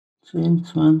10,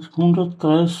 20,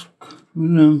 130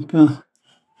 mA.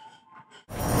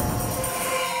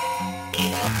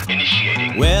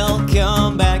 Initiating.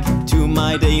 Welcome back to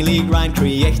my daily grind.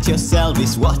 Create yourself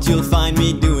is what you'll find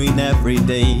me doing every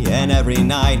day and every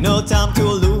night. No time to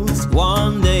lose.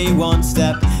 One day, one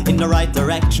step in the right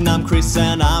direction. I'm Chris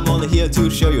and I'm only here to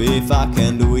show you if I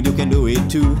can do it, you can do it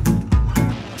too.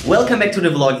 Welcome back to the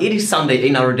vlog. It is Sunday,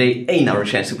 another day, another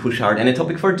chance to push hard, and the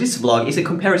topic for this vlog is a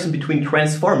comparison between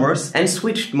transformers and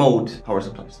switched mode power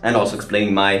supplies, and also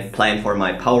explaining my plan for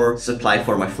my power supply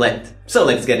for my flat. So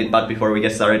let's get it, but before we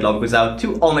get started, love goes out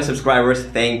to all my subscribers.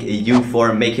 Thank you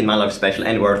for making my life special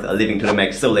and worth living to the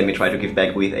max, so let me try to give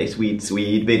back with a sweet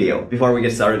video. Before we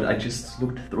get started, I just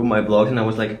looked through my blogs and I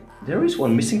was like, there is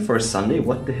one missing for a Sunday,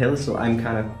 what the hell? So I'm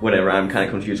kind of, whatever, I'm kind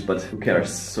of confused, but who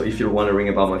cares? So if you're wondering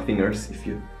about my fingers, if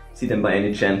you see them by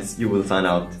any chance, you will find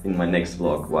out in my next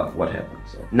vlog what happened.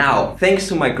 So now, thanks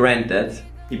to my granddad,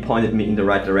 he pointed me in the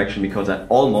right direction because I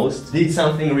almost did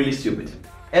something really stupid.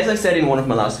 As I said in one of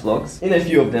my last vlogs, in a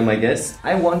few of them I guess,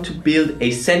 I want to build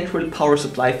a central power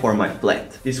supply for my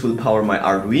flat. This will power my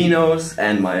Arduinos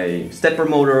and my stepper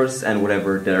motors and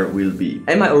whatever there will be.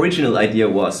 And my original idea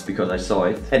was, because I saw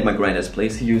it at my granddad's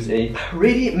place, he used a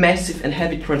pretty massive and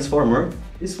heavy transformer.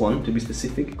 This one, to be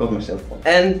specific, got myself one.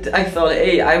 And I thought,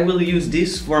 hey, I will use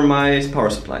this for my power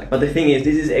supply. But the thing is,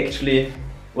 this is actually,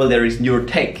 well, there is newer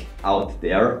tech out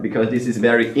there, because this is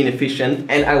very inefficient,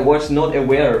 and I was not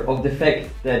aware of the fact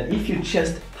that if you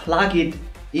just plug it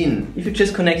in, if you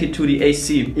just connect it to the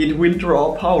AC, it will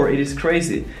draw power. It is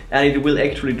crazy, and it will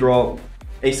actually draw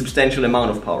a substantial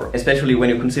amount of power, especially when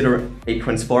you consider a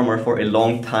transformer for a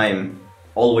long time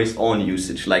always on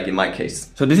usage, like in my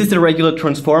case. So this is the regular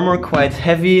transformer, quite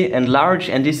heavy and large,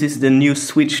 and this is the new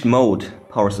switched mode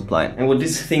power supply. And what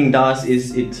this thing does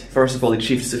is it, first of all, it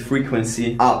shifts the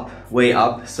frequency up, way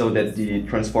up, so that the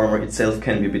transformer itself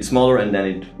can be a bit smaller, and then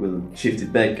it will shift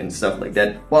it back and stuff like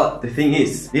that. But the thing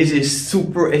is, this is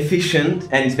super efficient,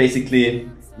 and it's basically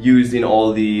used in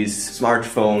all these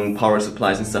smartphone power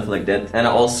supplies and stuff like that. And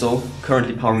I also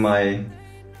currently power my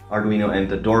Arduino and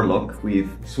the door lock with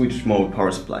switched mode power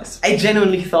supplies. I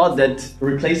genuinely thought that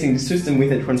replacing the system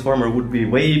with a transformer would be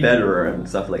way better and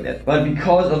stuff like that. But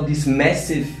because of this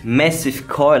massive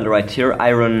coil right here,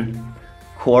 iron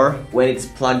core, when it's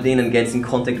plugged in and gets in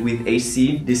contact with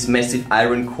AC, this massive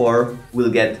iron core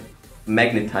will get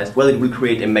magnetized. Well, it will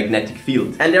create a magnetic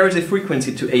field. And there is a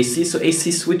frequency to AC, so AC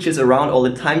switches around all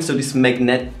the time, so this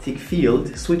magnetic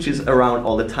field switches around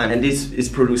all the time. And this is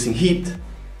producing heat,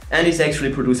 and it's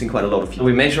actually producing quite a lot of heat.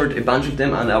 We measured a bunch of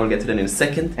them, and I will get to them in a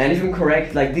second. And if I'm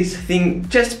correct, like this thing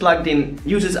just plugged in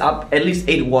uses up at least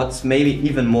 8 watts, maybe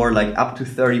even more, like up to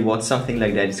 30 watts, something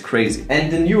like that. It's crazy.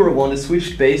 And the newer one, the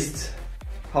switch based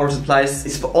power supplies,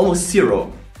 is almost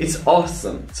 0. It's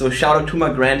awesome. So shout out to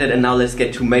my granddad, and now let's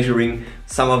get to measuring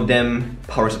some of them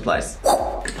power supplies.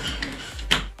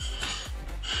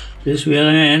 Das wäre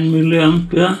 1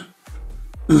 mA.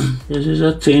 Das ist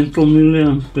ein Zehntel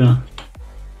mA.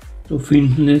 Da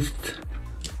finden jetzt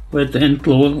halt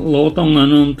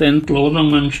Entladungen und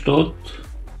Entladungen statt.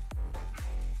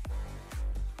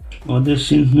 Aber das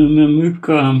sind nur mehr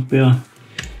Microampere.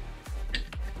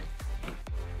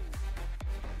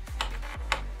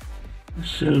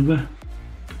 Dasselbe.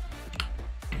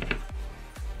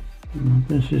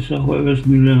 Das ist ein halbes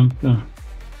Milliampere.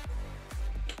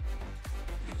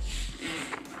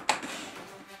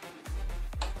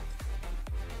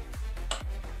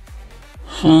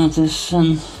 So, das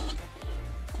sind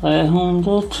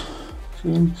 300,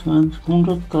 10, 20,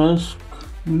 130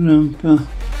 mA.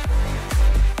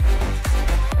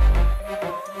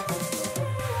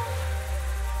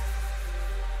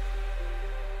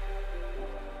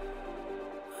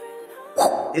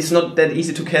 It's not that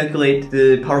easy to calculate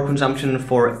the power consumption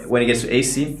for when it gets to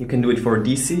AC. You can do it for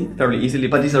DC fairly easily,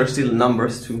 but these are still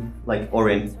numbers to like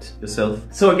orient yourself.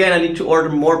 So again, I need to order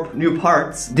more new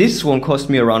parts. This one cost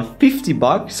me around 50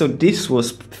 bucks, so this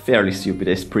was fairly stupid.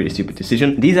 It's a pretty stupid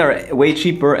decision. These are way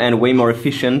cheaper and way more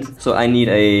efficient, so I need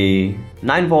a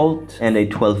 9 volt and a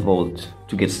 12 volt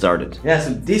to get started. Yeah,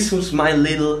 so this was my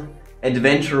little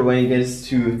adventure when it gets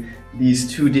to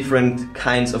these two different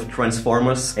kinds of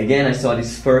transformers. Again, I saw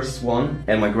this first one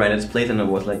at my granddad's place and I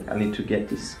was like, I need to get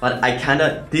this. But I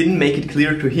kinda didn't make it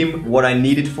clear to him what I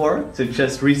needed for. So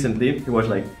just recently, he was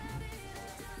like,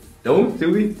 don't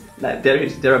do it. Like,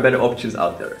 there are better options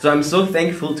out there. So I'm so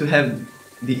thankful to have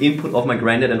the input of my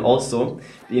granddad and also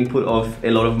the input of a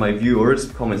lot of my viewers,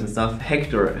 comments and stuff.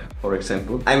 Hector, for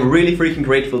example. I'm really freaking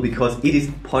grateful because it is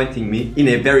pointing me in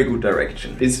a very good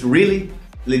direction. It's really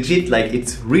legit, like,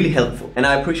 it's really helpful and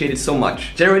I appreciate it so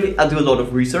much. Generally, I do a lot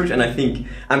of research and I think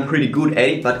I'm pretty good at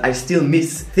it, but I still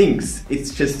miss things.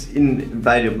 It's just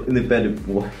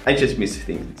inevitable. I just miss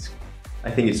things. I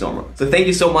think it's normal. So thank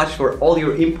you so much for all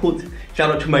your input.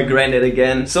 Shout out to my granddad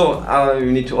again. So I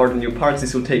need to order new parts.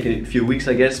 This will take a few weeks,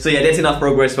 I guess. So yeah, that's enough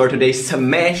progress for today.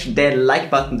 Smash that like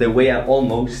button the way I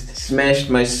almost smashed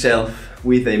myself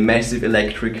with a massive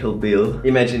electrical bill.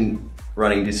 Imagine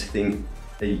running this thing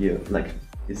a year. Like,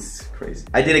 it's crazy.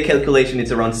 I did a calculation.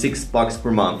 It's around $6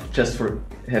 per month just for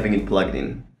having it plugged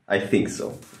in. I think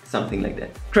so. Something like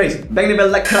that. Crazy. Bang the bell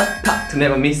like to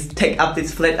never miss tech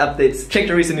updates, flat updates. Check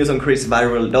the recent news on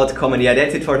ChrisViral.com. And yeah,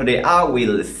 that's it for today. I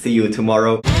will see you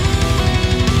tomorrow.